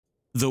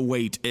The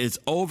wait is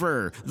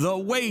over. The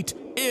wait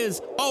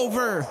is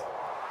over.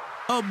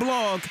 A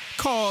blog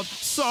called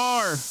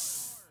SAR.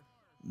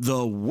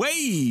 The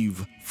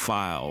Wave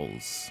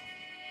Files.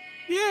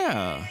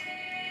 Yeah.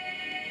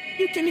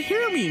 You can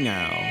hear me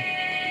now.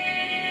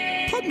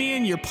 Put me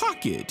in your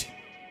pocket.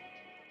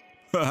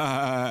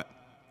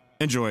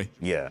 Enjoy.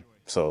 Yeah.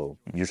 So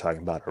you're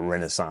talking about a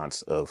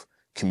renaissance of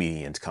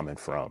comedians coming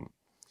from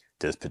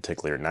this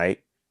particular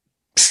night.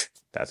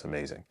 That's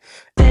amazing.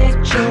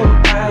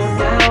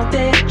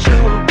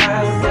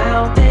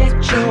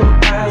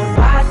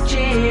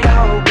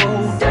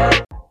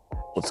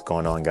 What's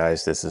going on,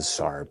 guys? This is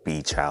Sar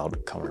B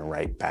Child coming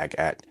right back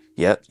at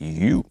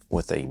you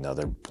with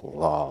another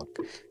blog.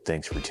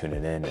 Thanks for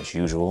tuning in as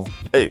usual.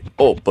 Hey,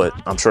 but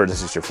I'm sure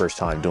this is your first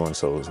time doing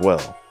so as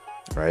well,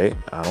 right?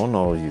 I don't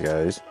know you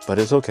guys, but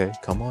it's okay.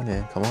 Come on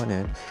in.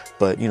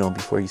 But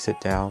before you sit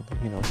down,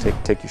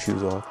 take your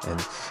shoes off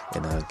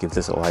and give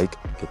this a like,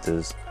 get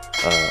this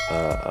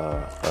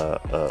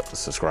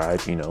subscribe,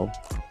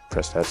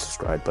 press that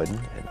subscribe button,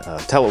 and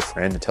tell a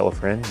friend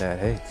that,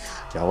 hey,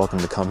 y'all welcome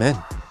to come in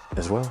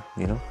as well.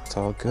 It's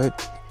all good.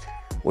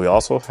 We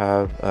also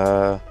have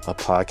a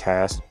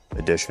podcast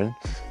edition.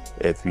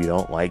 If you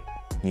don't like,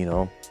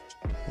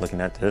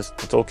 looking at this,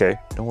 it's okay.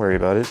 Don't worry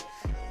about it.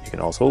 You can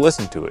also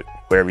listen to it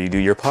wherever you do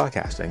your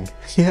podcasting.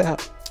 Yeah.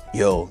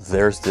 Yo,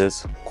 there's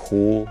this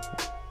cool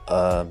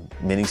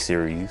mini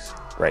series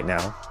right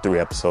now, 3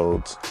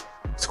 episodes.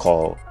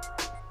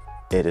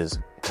 It is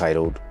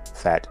titled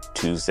Phat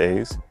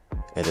Tuesdays.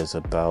 It is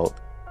about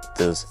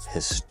this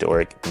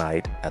historic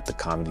night at the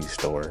Comedy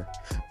Store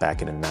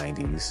back in the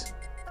 90s,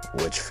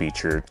 which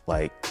featured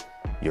like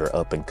your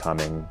up and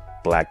coming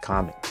black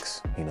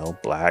comics,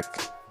 black,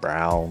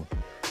 brown,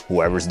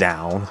 whoever's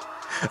down,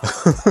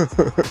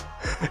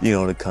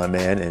 to come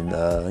in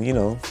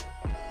and,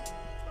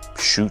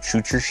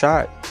 shoot your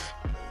shot.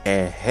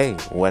 And hey,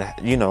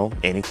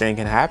 anything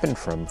can happen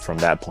from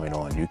that point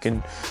on. You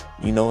can,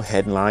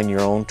 headline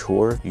your own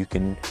tour. You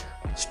can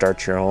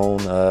start your own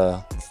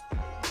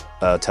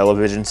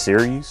television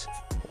series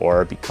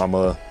or become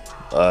a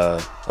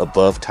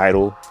above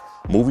title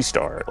movie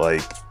star.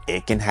 Like,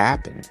 it can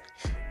happen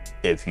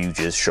if you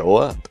just show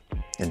up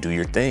and do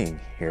your thing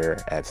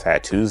here at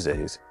Phat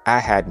Tuesdays. I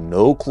had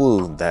no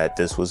clue that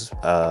this was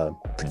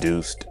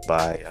produced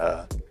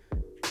by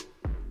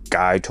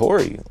Guy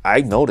Torrey.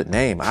 I know the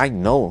name. I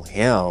know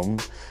him.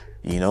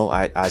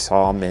 I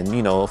saw him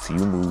in, a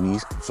few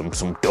movies,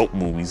 some dope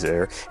movies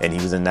there. And he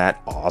was in that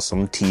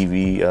awesome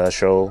TV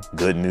show,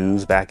 Good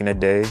News, back in the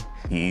day.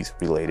 He's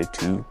related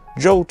to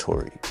Joe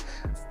Torrey.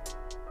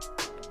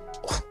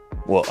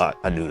 Well,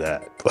 I knew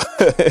that.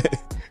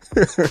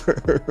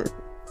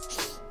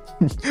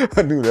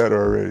 I knew that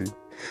already.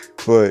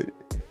 But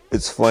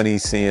it's funny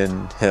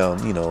seeing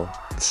him,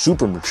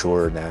 super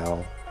mature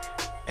now.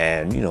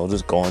 And,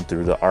 just going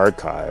through the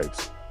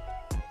archives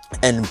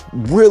and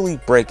really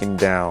breaking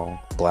down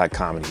black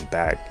comedy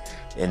back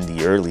in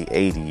the early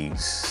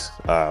 80s.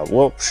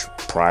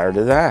 Prior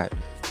to that.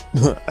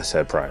 I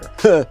said prior.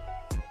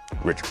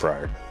 Richard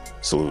Pryor.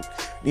 Salute.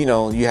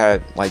 You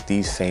had like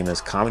these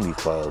famous comedy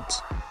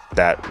clubs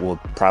that will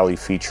probably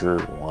feature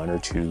 1 or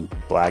 2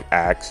 black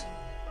acts,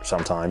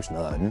 sometimes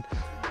none.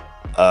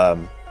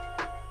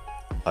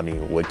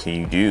 What can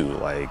you do?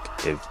 Like,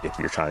 if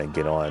you're trying to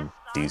get on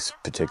these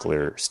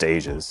particular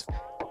stages,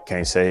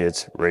 can't say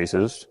it's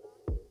racist.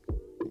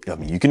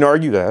 You can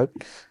argue that.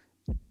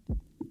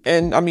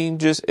 And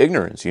just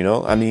ignorance,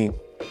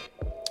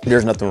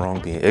 there's nothing wrong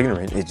being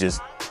ignorant. It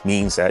just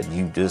means that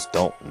you just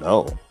don't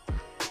know.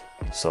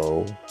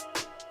 So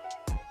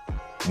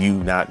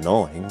you not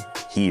knowing,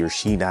 he or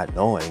she not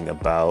knowing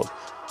about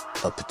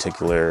a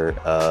particular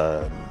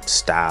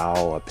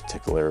style, a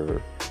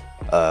particular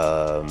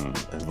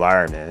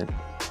environment,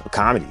 a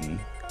comedy,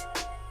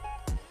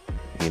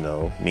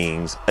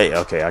 means, hey,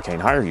 okay, I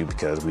can't hire you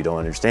because we don't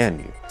understand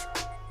you.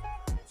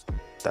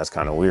 That's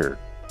kind of weird.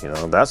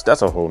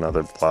 That's a whole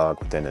nother blog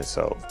within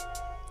itself.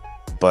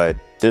 But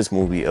this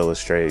movie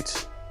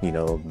illustrates,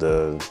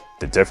 the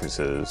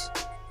differences,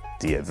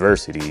 the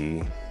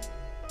adversity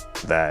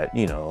that,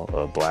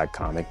 a black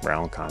comic,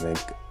 brown comic,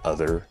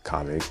 other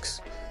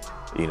comics,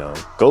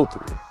 go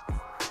through.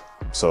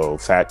 So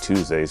Phat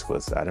Tuesdays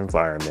was that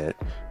environment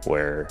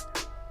where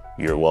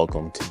you're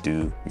welcome to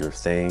do your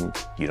thing.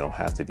 You don't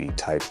have to be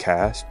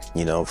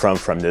typecast.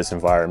 From this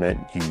environment,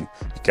 you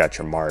got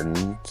your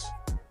Martins,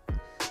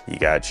 you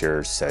got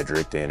your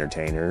Cedric the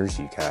Entertainers,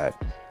 you got,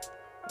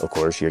 of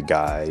course, your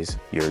guys,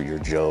 your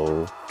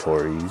Joe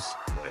Torreys,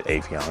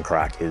 Afion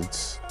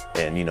Crockett's,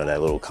 and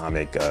that little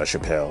comic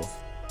Chappelle.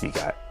 You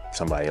got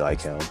somebody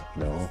like him,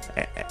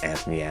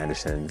 Anthony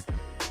Anderson.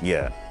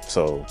 Yeah,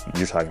 so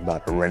you're talking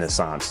about a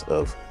renaissance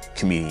of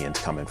comedians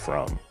coming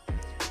from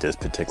this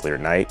particular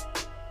night.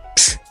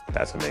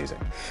 That's amazing.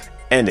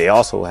 And they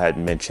also had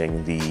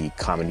mentioned the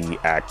Comedy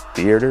Act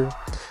Theater.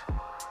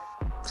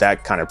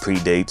 That kind of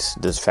predates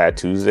this Phat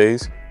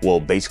Tuesdays. Well,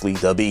 basically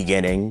the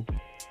beginning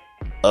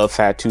of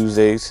Phat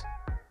Tuesdays.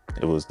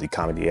 It was the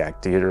Comedy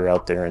Act Theater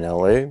out there in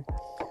LA.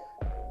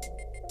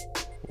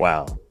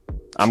 Wow.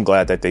 I'm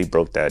glad that they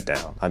broke that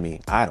down. I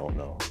mean, I don't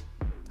know.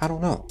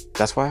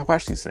 That's why I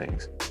watch these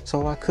things.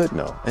 So I could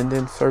know and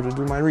then further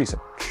do my research.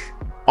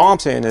 All I'm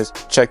saying is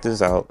check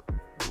this out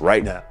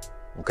right now.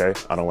 Okay?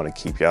 I don't want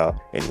to keep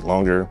y'all any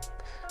longer.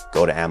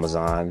 Go to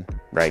Amazon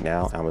right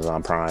now,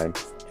 Amazon Prime,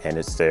 and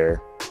it's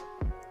there.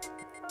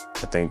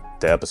 I think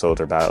the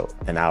episodes are about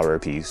an hour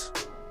apiece.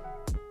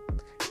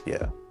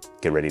 Yeah.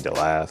 Get ready to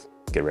laugh.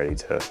 Get ready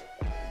to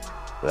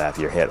laugh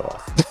your head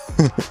off.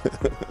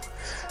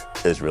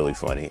 It's really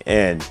funny.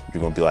 And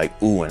you're going to be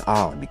like, ooh and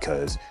ah,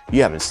 because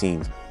you haven't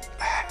seen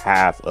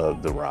half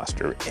of the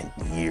roster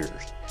in years.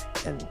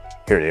 And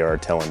here they are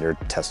telling their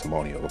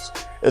testimonials.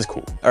 It's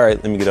cool. All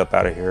right, let me get up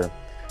out of here.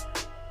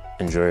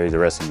 Enjoy the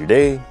rest of your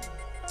day.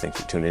 Thanks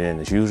for tuning in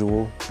as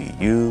usual. Be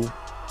you,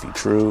 be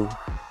true.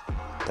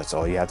 That's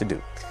all you have to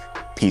do.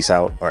 Peace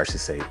out, or I should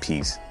say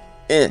peace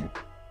in.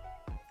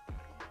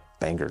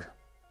 Banger.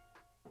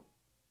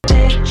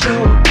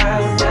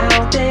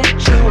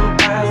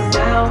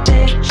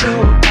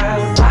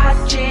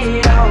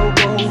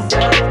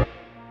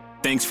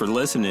 Thanks for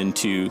listening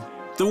to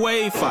The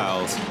Wave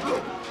Files,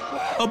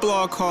 a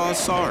blog called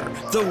SAR.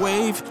 The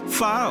Wave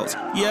Files.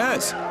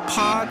 Yes,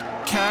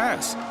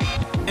 podcast.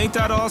 Ain't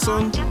that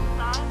awesome?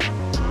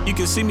 You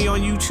can see me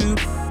on YouTube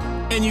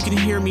and you can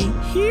hear me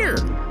here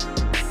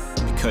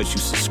because you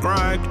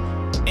subscribed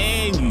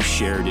and you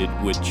shared it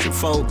with your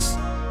folks.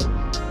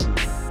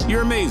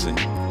 You're amazing.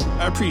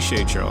 I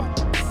appreciate y'all.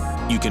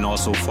 You can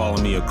also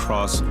follow me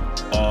across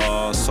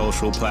all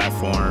social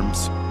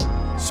platforms.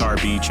 SAR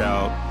Beach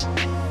out.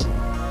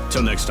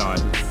 Till next time.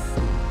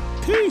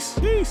 Peace.